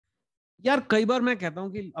यार कई बार मैं कहता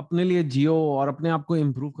हूँ कि अपने लिए जियो और अपने आप को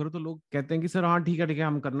इम्प्रूव करो, तो लोग कहते हैं कि सर हाँ ठीक है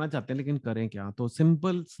हम करना चाहते हैं लेकिन करें क्या। तो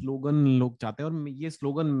सिंपल स्लोगन लोग चाहते हैं, और ये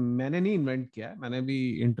स्लोगन मैंने नहीं इन्वेंट किया है, मैंने भी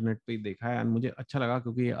इंटरनेट पे ही देखा है, एंड मुझे अच्छा लगा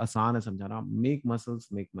क्योंकि ये आसान है समझाना। Make muscles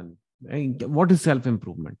make money. What is self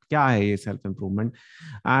improvement, क्या है ये self improvement?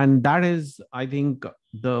 And that is I think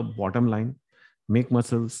the bottom line. Make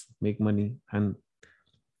muscles make money and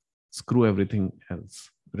screw everything else.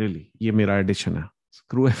 Really, ये मेरा एडिशन है।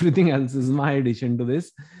 screw everything else is my addition to this,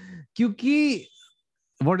 क्योंकि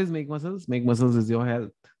what is make muscles? Make muscles is your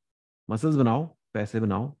health. Muscles बनाओ, पैसे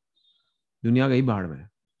बनाओ, दुनिया गई भाड़ में।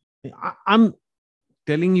 आई एम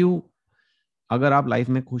टेलिंग यू, अगर आप लाइफ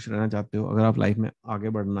में खुश रहना चाहते हो, अगर आप लाइफ में आगे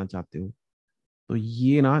बढ़ना चाहते हो, तो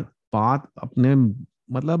ये ना बात अपने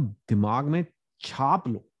मतलब दिमाग में छाप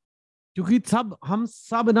लो, क्योंकि हम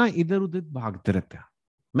सब ना इधर उधर भागते रहते हैं।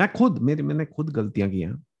 मैंने खुद गलतियां की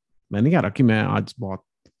हैं। मैंने क्या रहा कि मैं आज बहुत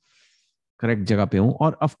करेक्ट जगह पे हूँ,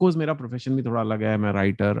 और ऑफ कोर्स मेरा प्रोफेशन भी थोड़ा अलग है, मैं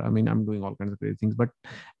writer, I mean I am doing all kinds of crazy things, but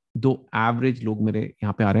दो एवरेज लोग मेरे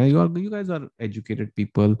यहाँ पे आ रहे हैं, you guys are educated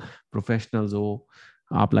people, professionals हो,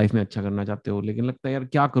 आप लाइफ में अच्छा करना चाहते हो, लेकिन लगता है यार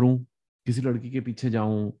क्या करूं, किसी लड़की के पीछे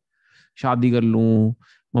जाऊं, शादी कर लूं,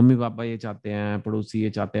 मम्मी पापा ये चाहते हैं, पड़ोसी ये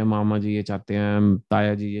चाहते हैं, मामा जी ये चाहते हैं,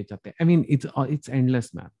 ताया जी ये चाहते हैं, I mean it's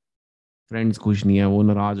endless man. Friends खुश नहीं है, वो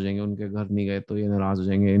नाराज हो जाएंगे, उनके घर नहीं गए तो ये नाराज हो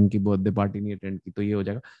जाएंगे, इनकी बर्थडे पार्टी नहीं अटेंड की तो ये हो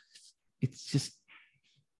जाएगा। इट्स जस्ट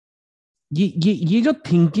ये जो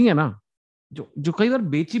थिंकिंग है ना, जो जो कई बार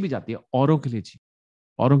बेची भी जाती है, औरों के लिए जी,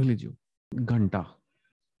 औरों के लिए जियो घंटा।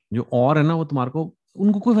 जो और है ना वो तुम्हारे को,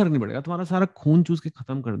 उनको कोई फर्क नहीं पड़ेगा, तुम्हारा सारा खून चूस के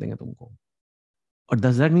खत्म कर देंगे तुमको। और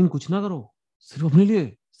डज दैट मीन कुछ ना करो, सिर्फ अपने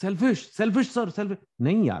लिए? सेल्फिश सेल्फिश सर, सेल्फिश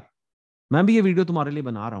नहीं यार। मैं भी ये वीडियो तुम्हारे लिए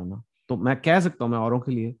बना रहा हूँ ना, तो मैं कह सकता हूँ मैं औरों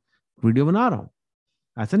के लिए वीडियो बना रहा हूँ।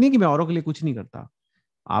 ऐसा नहीं कि मैं औरों के लिए कुछ नहीं करता।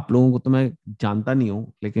 आप लोगों को तो मैं जानता नहीं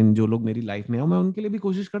हूँ, लेकिन जो लोग मेरी लाइफ में हो, मैं उनके लिए भी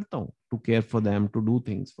कोशिश करता हूँ to care for them, to do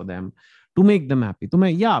things for them, to make them happy. तो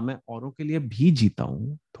मैं औरों के लिए भी जीता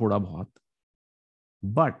हूँ थोड़ा बहुत।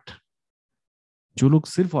 बट जो लोग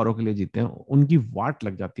सिर्फ औरों के लिए जीते हैं, उनकी वाट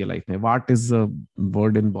लग जाती है लाइफ में। What is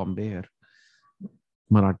word in Bombay है,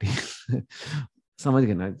 मराठी समझ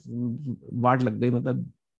गए ना? वाट लग गई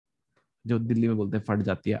मतलब जो दिल्ली में बोलते हैं फट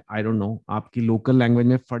जाती है। आई डोंट नो आपकी लोकल लैंग्वेज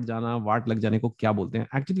में फट जाना, वाट लग जाने को क्या बोलते हैं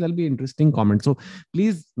actually. That be interesting comment, so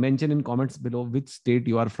please mention in comments below which state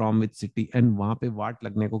you are from, which city, and वहां पे वाट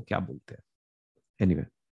लगने को क्या बोलते हैं। Anyway,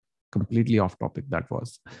 completely off topic that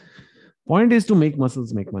was. Point is to make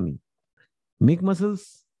muscles make money. Make muscles,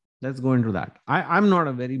 let's go into that. I'm not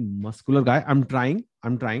a very muscular guy. I'm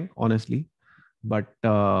trying honestly, but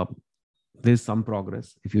there's some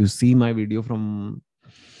progress. If you see my video from,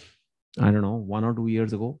 I don't know, 1 or 2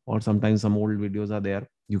 years ago, or sometimes some old videos are there,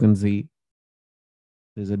 you can see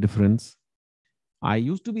there's a difference. I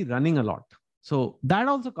used to be running a lot. So that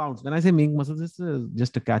also counts. When I say make muscles, it's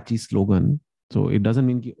just a catchy slogan. So it doesn't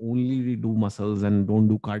mean कि only do muscles and don't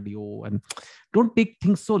do cardio, and don't take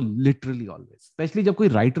things so literally always. Especially जब कोई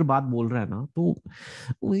writer बात बोल रहा है ना, तो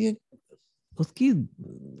वो ये उसकी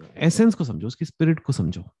एसेंस को समझो, उसकी स्पिरिट को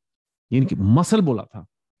समझो। ये कि मसल बोला था,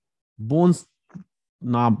 बोन्स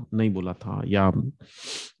ना नहीं बोला था, या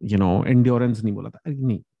एंड्योरेंस नहीं बोला था,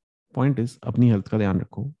 नहीं। पॉइंट इज अपनी हेल्थ का ध्यान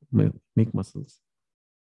रखो, make muscles.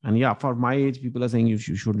 And yeah, for my age, people are saying you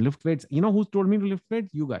should lift weights. You know who's told me to lift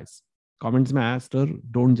weights? You guys. Comments में आया, sir,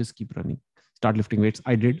 don't just keep running. Start lifting weights.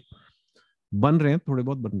 I did. बन रहे हैं, थोड़े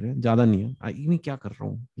बहुत बन रहे हैं, ज्यादा नहीं है। मैं क्या कर रहा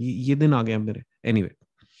हूँ, ये दिन आ गए हैं मेरे। Anyway,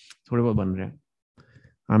 थोड़े बहुत बन रहे हैं।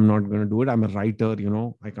 I'm not going to do it. I'm a writer,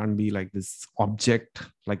 I can't be like this object,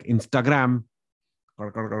 like Instagram.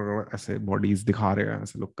 ऐसे bodies दिखा रहे हैं,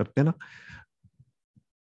 ऐसे लोग करते हैं ना।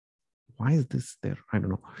 Why is this there? I don't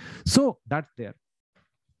know. So that's there.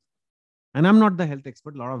 And I'm not the health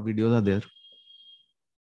expert. A lot of videos are there.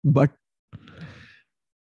 But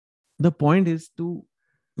the point is to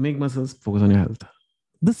make muscles, focus on your health.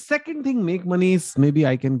 The second thing, make money, is maybe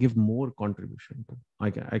I can give more contribution to.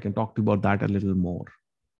 I can talk to you about that a little more.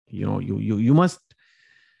 You must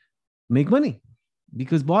make money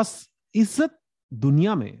because boss, इज्जत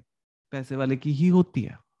दुनिया में पैसे वाले की ही होती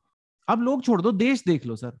है। अब लोग छोड़ दो, देश देख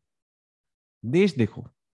लो सर, देश देखो,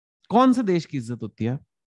 कौन से देश की इज्जत होती है?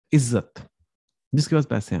 इज्जत जिसके पास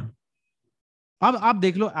पैसे हैं। अब आप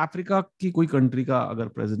देख लो, अफ्रीका की कोई कंट्री का अगर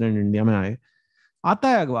प्रेसिडेंट इंडिया में आए, आता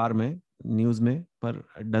है अखबार में, न्यूज में, पर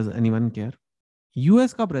डज एनीवन केयर?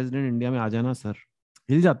 यूएस का प्रेसिडेंट इंडिया में आ जाए ना सर,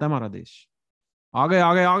 हिल जाता है हमारा देश। आ गए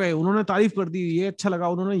आ गए आ गए, उन्होंने तारीफ कर दी, ये अच्छा लगा,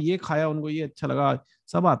 उन्होंने ये खाया, उनको ये अच्छा लगा।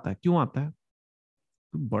 सब आता है, क्यों आता है?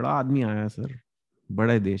 तो बड़ा आदमी आया है सर,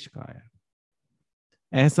 बड़े देश का आया है।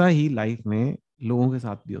 ऐसा ही लाइफ में लोगों के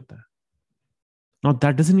साथ भी होता है। Now,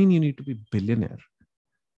 that doesn't mean you need to be billionaire.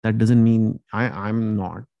 That doesn't mean I'm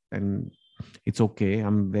not, and it's okay.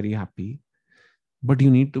 I'm very happy. But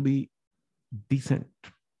you need to be decent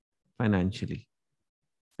financially,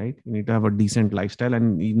 right? You need to have a decent lifestyle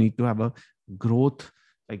and you need to have a growth.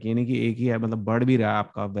 Like ये नहीं कि एक ही है, मतलब बढ़ भी रहा है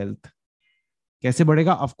आपका wealth. कैसे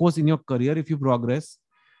बढ़ेगा? Of course, in your career, if you progress.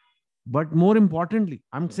 But more importantly,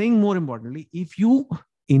 I'm saying more importantly, if you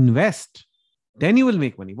invest, then you will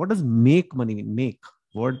make money. What does make money mean? Make.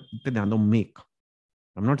 Word पे ध्यान दो, make.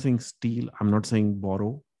 I'm not saying steal. I'm not saying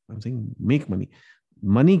borrow. I'm saying make money.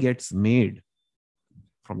 Money gets made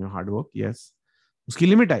from your hard work. Yes. उसकी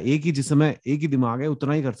limit है, एक ही जिसमें एक ही दिमाग है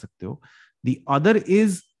उतना ही कर सकते हो. The other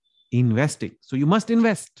is investing. So you must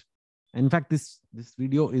invest. In fact, this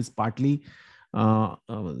video is partly,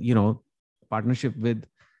 partnership with,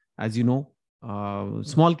 as you know,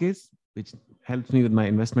 Small Case, which helps me with my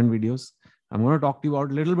investment videos. I'm going to talk to you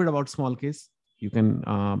about a little bit about Small Case. You can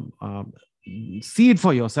see it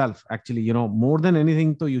for yourself. Actually, more than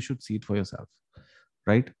anything, so you should see it for yourself,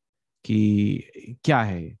 right? कि क्या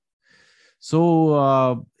है.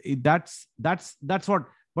 So that's what.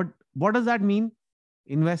 But what does that mean?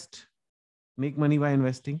 Invest, make money by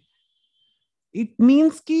investing. It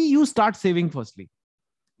means कि you start saving firstly.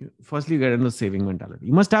 Firstly, you get into saving mentality.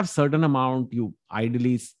 You must have certain amount. You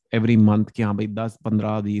ideally every month कि हाँ भाई 10, 15,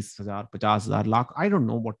 20,000, 50,000, lakh. I don't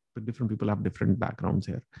know what different people have different backgrounds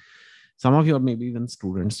here. Some of you are maybe even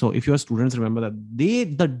students. So if you're students, remember that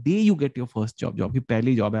the day you get your first job की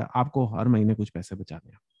पहली job है, आपको हर महीने कुछ पैसे बचाने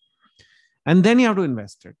हैं. And then you have to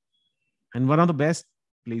invest it. And one of the best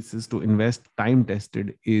places to invest, time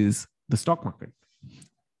tested, is the stock market.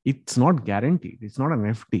 It's not guaranteed. It's not an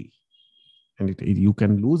FD. And you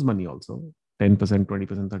can lose money also. 10%,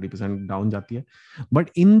 20%, 30% down jati hai.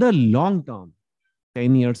 But in the long term,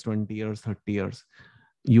 10 years, 20 years, 30 years,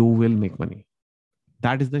 you will make money.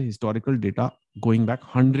 That is the historical data going back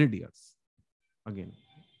 100 years. Again,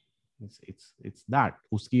 it's that.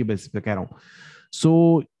 Uski basis pe keh raha hu.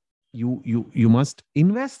 So you must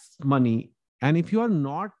invest money. And if you are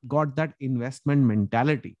not got that investment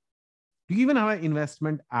mentality, do you even have an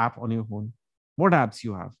investment app on your phone? What apps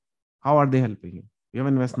you have? How are they helping you? You have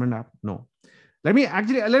an investment app? No. Let me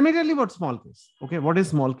tell you about Small Case. Okay, what is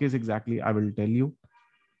Small Case exactly? I will tell you.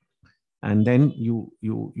 And then you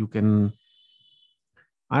can,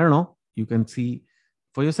 I don't know, you can see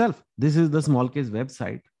for yourself. This is the Small Case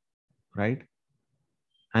website, right?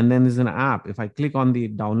 And then there's an app. If I click on the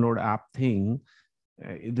download app thing,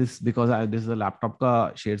 this is a laptop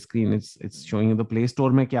ka share screen. It's showing you the Play Store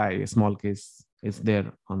mein kya hai. Small Case is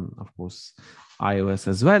there on, of course, iOS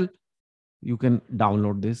as well. You can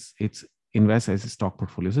download this. It's invest as a stock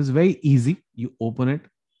portfolio. So it's very easy. You open it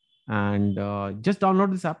and just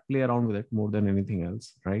download this app, play around with it more than anything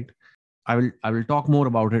else, right? I will talk more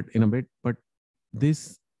about it in a bit, but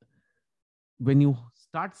this, when you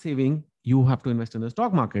start saving, you have to invest in the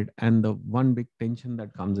stock market. And the one big tension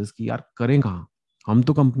that comes is कि यार करें कहाँ? हम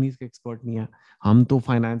तो companies के expert नहीं है, हम तो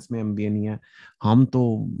फाइनेंस में एमबीए नहीं है, हम तो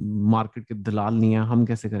मार्केट के दलाल नहीं है, हम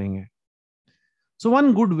कैसे करेंगे? So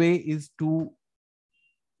one good way is to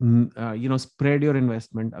spread your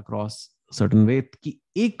investment across certain way कि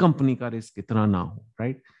एक कंपनी का रिस्क इतना ना हो,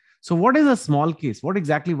 right? So what is a small case? What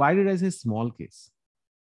exactly? Why did I say small case?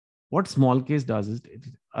 What Small Case does is it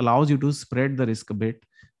allows you to spread the risk a bit,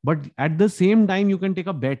 but at the same time you can take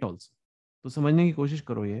a bet also. तो समझने की कोशिश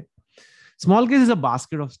करो ये. Small Case is a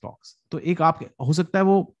basket of stocks. तो एक आप हो सकता है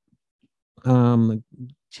वो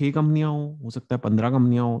 6 कंपनियां हो सकता है 15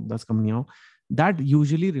 कंपनियां हो, 10 कंपनियां हो. That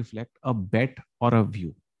usually reflect a bet or a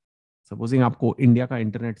view. Supposing आपको इंडिया का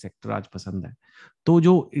इंटरनेट सेक्टर आज पसंद है, तो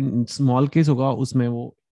जो स्मॉल केस होगा उसमें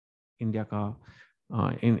वो इंडिया का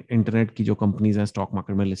इंटरनेट की जो कंपनीज हैं स्टॉक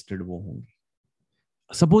मार्केट में लिस्टेड वो होंगी.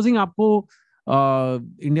 सपोजिंग आपको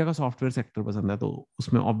इंडिया का सॉफ्टवेयर सेक्टर पसंद है, तो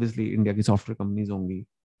उसमें ऑब्वियसली इंडिया की सॉफ्टवेयर कंपनीज होंगी,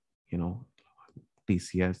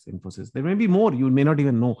 TCS, Infosys. There may be more, you may not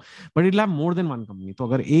even know, but it'll have more than one company. तो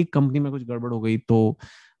अगर एक कंपनी में कुछ गड़बड़ हो गई तो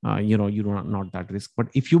you do not that risk. But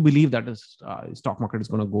if you believe that stock market is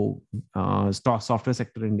going to go, software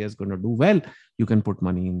sector India is going to do well, you can put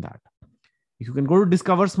money in that. If you can go to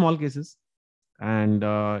discover Small Cases, and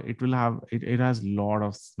it has a lot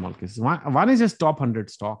of small cases. One is just top 100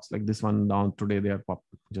 stocks, like this one down today. They are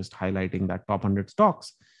just highlighting that top 100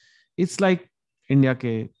 stocks. It's like India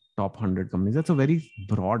ke top 100 companies. That's a very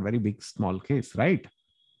broad, very big small case, right?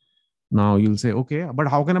 Now you'll say, okay, but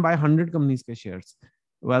how can I buy 100 companies ke shares?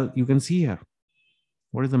 Well, you can see here.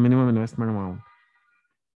 What is the minimum investment amount?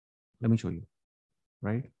 Let me show you,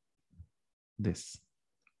 right? This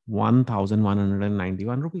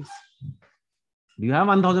 1,191 rupees. Do you have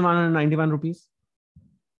 1,191 rupees?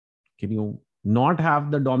 Can you not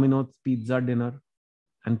have the Domino's pizza dinner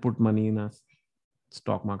and put money in a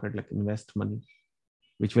stock market, like invest money,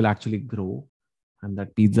 which will actually grow? And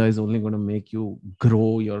that pizza is only going to make you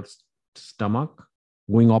grow your stomach,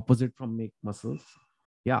 going opposite from make muscles.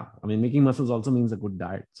 Yeah, I mean, making muscles also means a good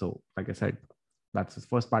diet. So, like I said, that's the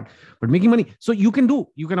first part. But making money, so you can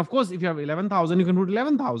of course, if you have 11,000, you can put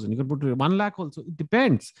 11,000. You can put 1 lakh also. It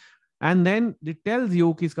depends. And then it tells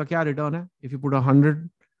you कि इसका क्या return है. If you put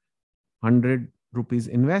 100 rupees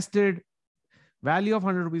invested, value of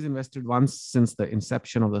 100 rupees invested once since the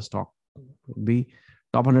inception of the stock would be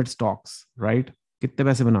top 100 stocks, right? कितने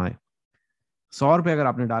पैसे बनाए? 100 रुपए अगर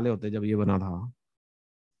आपने डाले होते जब ये बना था,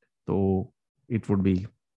 तो it would be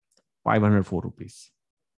 504 rupees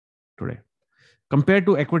today. Compared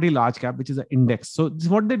to equity large cap, which is an index. So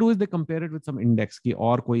what they do is they compare it with some index की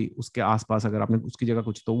और कोई उसके आसपास अगर आपने उसकी जगह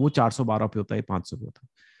कुछ तो वो 412 पे होता है, 500 पे होता है.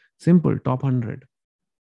 Simple, top 100.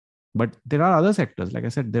 But there are other sectors. Like I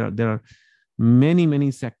said, there are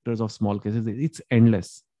many sectors of small cases. It's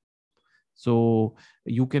endless. So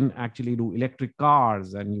you can actually do electric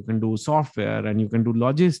cars, and you can do software, and you can do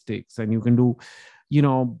logistics, and you can do,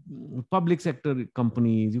 public sector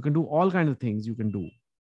companies. You can do all kinds of things you can do.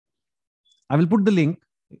 I will put the link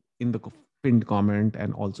in the pinned comment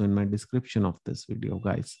and also in my description of this video,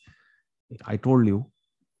 guys. I told you,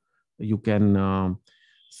 you can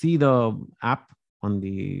see the app on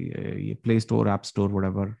the Play Store, App Store,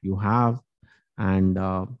 whatever you have, and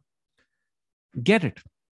get it.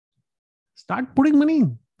 Start putting money,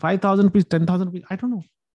 5,000 rupees, 10,000 rupees. I don't know.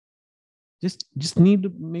 Just need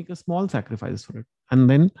to make a small sacrifice for it. And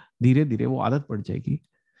then धीरे धीरे वो आदत पड़ जाएगी.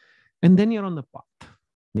 And then you're on the path.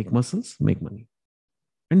 Make muscles, make money.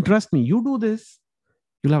 And trust me, you do this,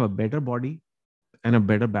 you'll have a better body and a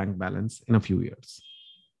better bank balance in a few years.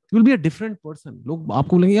 You'll be a different person. लोग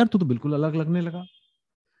आपको बोलेंगे यार तू तो बिल्कुल अलग लगने लगा.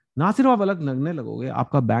 ना सिर्फ आप अलग लगने लगोगे,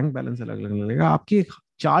 आपका बैंक बैलेंस अलग लगने लगेगा, आपकी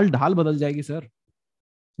चाल ढाल बदल जाएगी सर.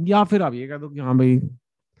 या फिर आप ये कह दो कि हाँ भाई,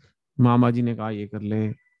 मामा जी ने कहा ये कर ले,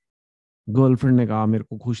 गर्लफ्रेंड ने कहा मेरे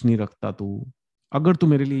को खुश नहीं रखता तू, अगर तू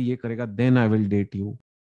मेरे लिए ये करेगा then I will date you.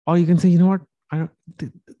 और you can say, you know what,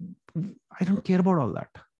 I don't care about all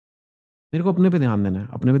that. मेरे को अपने पे ध्यान देना है.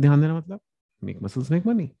 अपने पे ध्यान देना मतलब make muscles, make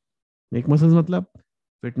money. Make muscles मतलब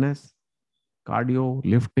fitness, cardio,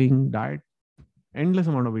 lifting, diet, endless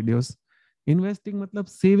amount of videos. Investing मतलब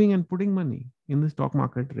saving and putting money in the stock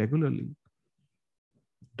market regularly.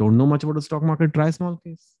 Don't know much about the stock market? Try small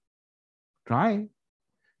case. Try.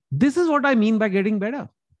 This is what I mean by getting better.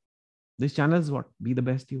 This channel is what? Be the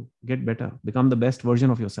best you. Get better. Become the best version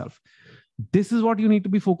of yourself. This is what you need to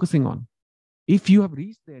be focusing on. If you have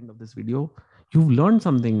reached the end of this video, you've learned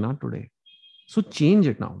something, not today. So change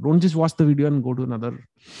it now. Don't just watch the video and go to another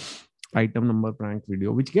item number prank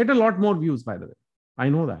video, which get a lot more views, by the way. I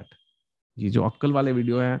know that. ये जो अक्कल वाले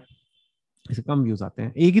video है, इसे कम views आते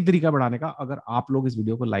हैं. एक ही तरीका बढ़ाने का, अगर आप लोग इस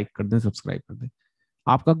वीडियो को लाइक कर दें, सब्सक्राइब कर दें,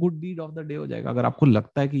 आपका good deed of the day हो जाएगा. अगर आपको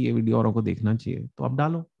लगता है कि ये वीडियो औरों को देखना चाहिए, तो आप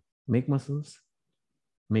डालो. Make muscles,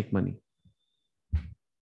 make money.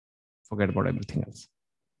 Forget about everything else.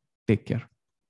 Take care.